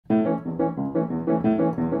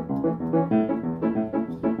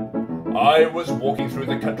I was walking through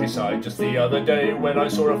the countryside just the other day when I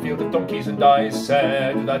saw a field of donkeys, and I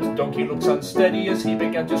said, that donkey looks unsteady as he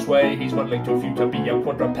began to sway. He's modelling to a future be a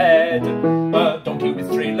quadruped. A donkey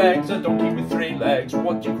with 3 legs, a donkey with 3 legs.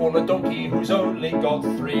 What do you call a donkey who's only got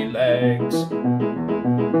 3 legs? A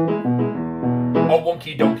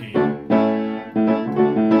wonky donkey.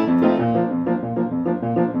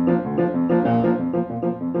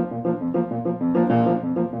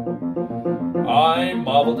 I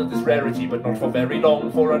marvelled at this rarity, but not for very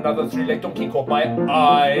long, for another 3-legged donkey caught my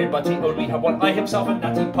eye. But he only had 1 eye himself, a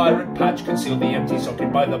natty pirate patch concealed the empty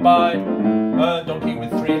socket by the by. A donkey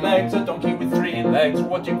with 3 legs, a donkey with 3 legs.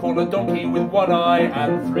 What do you call a donkey with 1 eye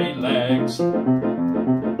and 3 legs?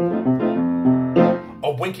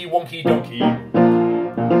 A winky wonky donkey.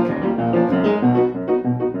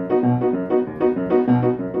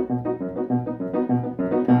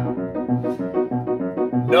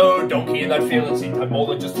 No donkey in that field seemed to have more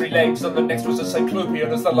than just 3 legs, and the next was as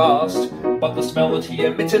cyclopean as the last. But the smell that he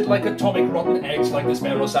emitted, like atomic rotten eggs, like the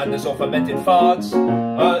smell of sadness or fermented farts.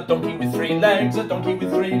 A donkey with 3 legs, a donkey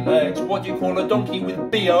with 3 legs. What do you call a donkey with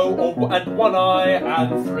BO and 1 eye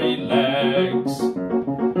and 3 legs?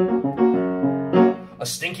 A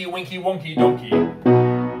stinky winky wonky donkey.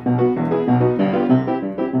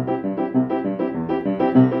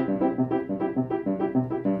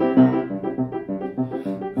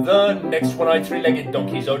 The next one-eyed 3-legged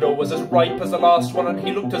donkey's odour was as ripe as the last one, and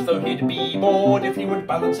he looked as though he'd be bored. If he were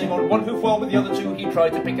balancing on one hoof while with the other 2, he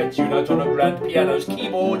tried to pick a tune out on a grand piano's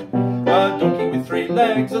keyboard. A donkey with 3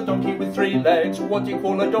 legs, a donkey with 3 legs. What do you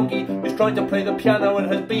call a donkey who's trying to play the piano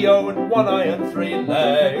and has BO and 1 eye and 3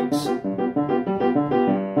 legs?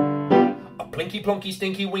 A plinky plonky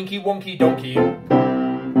stinky winky wonky donkey.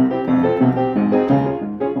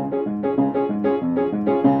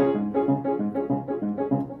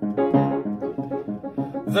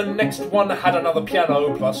 The next one had another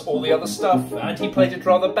piano plus all the other stuff, and he played it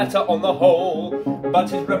rather better on the whole. But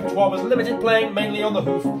his repertoire was limited, playing mainly on the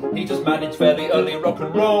hoof. He just managed fairly early rock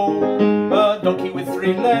and roll. A donkey with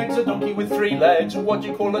 3 legs, a donkey with 3 legs. What do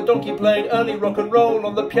you call a donkey playing early rock and roll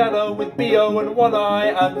on the piano with BO and 1 eye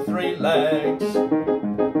and 3 legs? A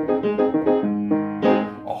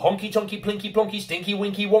honky tonky plinky plonky stinky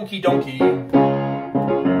winky wonky donkey.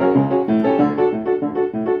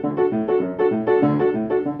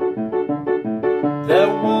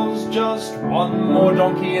 There was just 1 more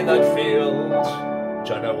donkey in that field,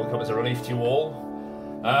 which I know will come as a relief to you all.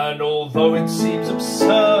 And although it seems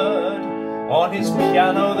absurd, on his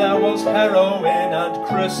piano there was heroin and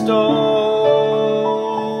crystal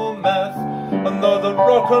meth. And though the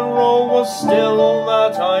rock and roll was still all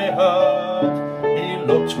that I heard, he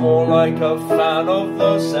looked more like a fan of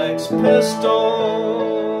the Sex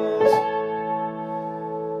Pistols.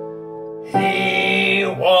 He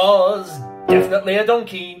was definitely a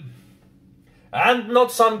donkey, and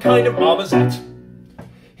not some kind of marmoset.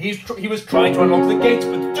 He was trying to unlock the gate,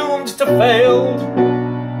 but doomed to fail.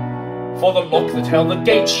 For the lock that held the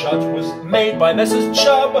gate shut was made by Messrs.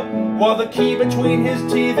 Chubb, while the key between his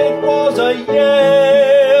teeth, it was a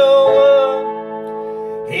Yale.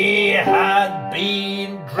 He had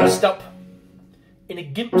been dressed up in a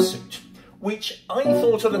gimp suit, which I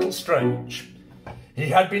thought a little strange. He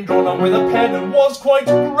had been drawn on with a pen and was quite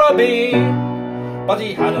grubby, but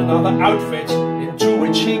he had another outfit into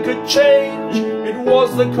which he could change. It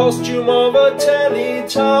was the costume of a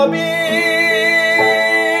Teletubby.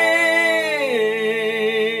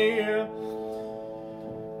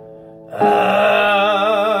 A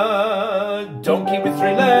donkey with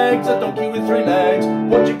 3 legs, a donkey with 3 legs.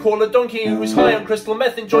 What do you call a donkey who's high on crystal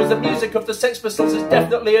meth, enjoys the music of the Sex Pistols, is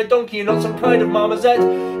definitely a donkey, not some kind of marmoset.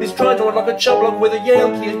 He's trying to unlock a Chubb lock with a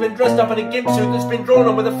Yale key, has been dressed up in a gimp suit that's been drawn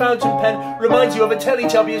on with a fountain pen, reminds you of a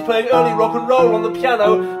Teletubby, is playing early rock and roll on the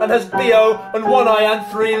piano, and has BO and 1 eye and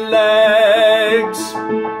 3 legs.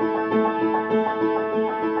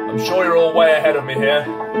 I'm sure you're all way ahead of me here.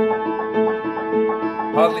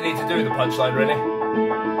 Hardly need to do the punchline, really.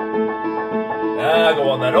 Go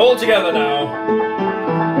on then, all together now.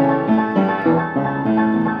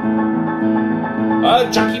 A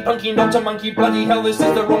junky punky, not a monkey, bloody hell, this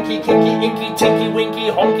is the ronky, kinky, inky, tinky, winky,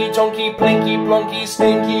 honky, tonky, plinky, plonky,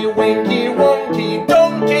 stinky, winky, wonky,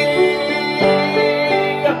 donkey!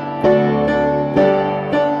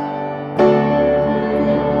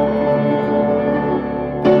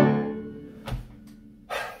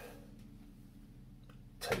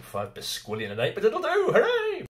 Take 5 bisquillion a night, but it'll do, hooray!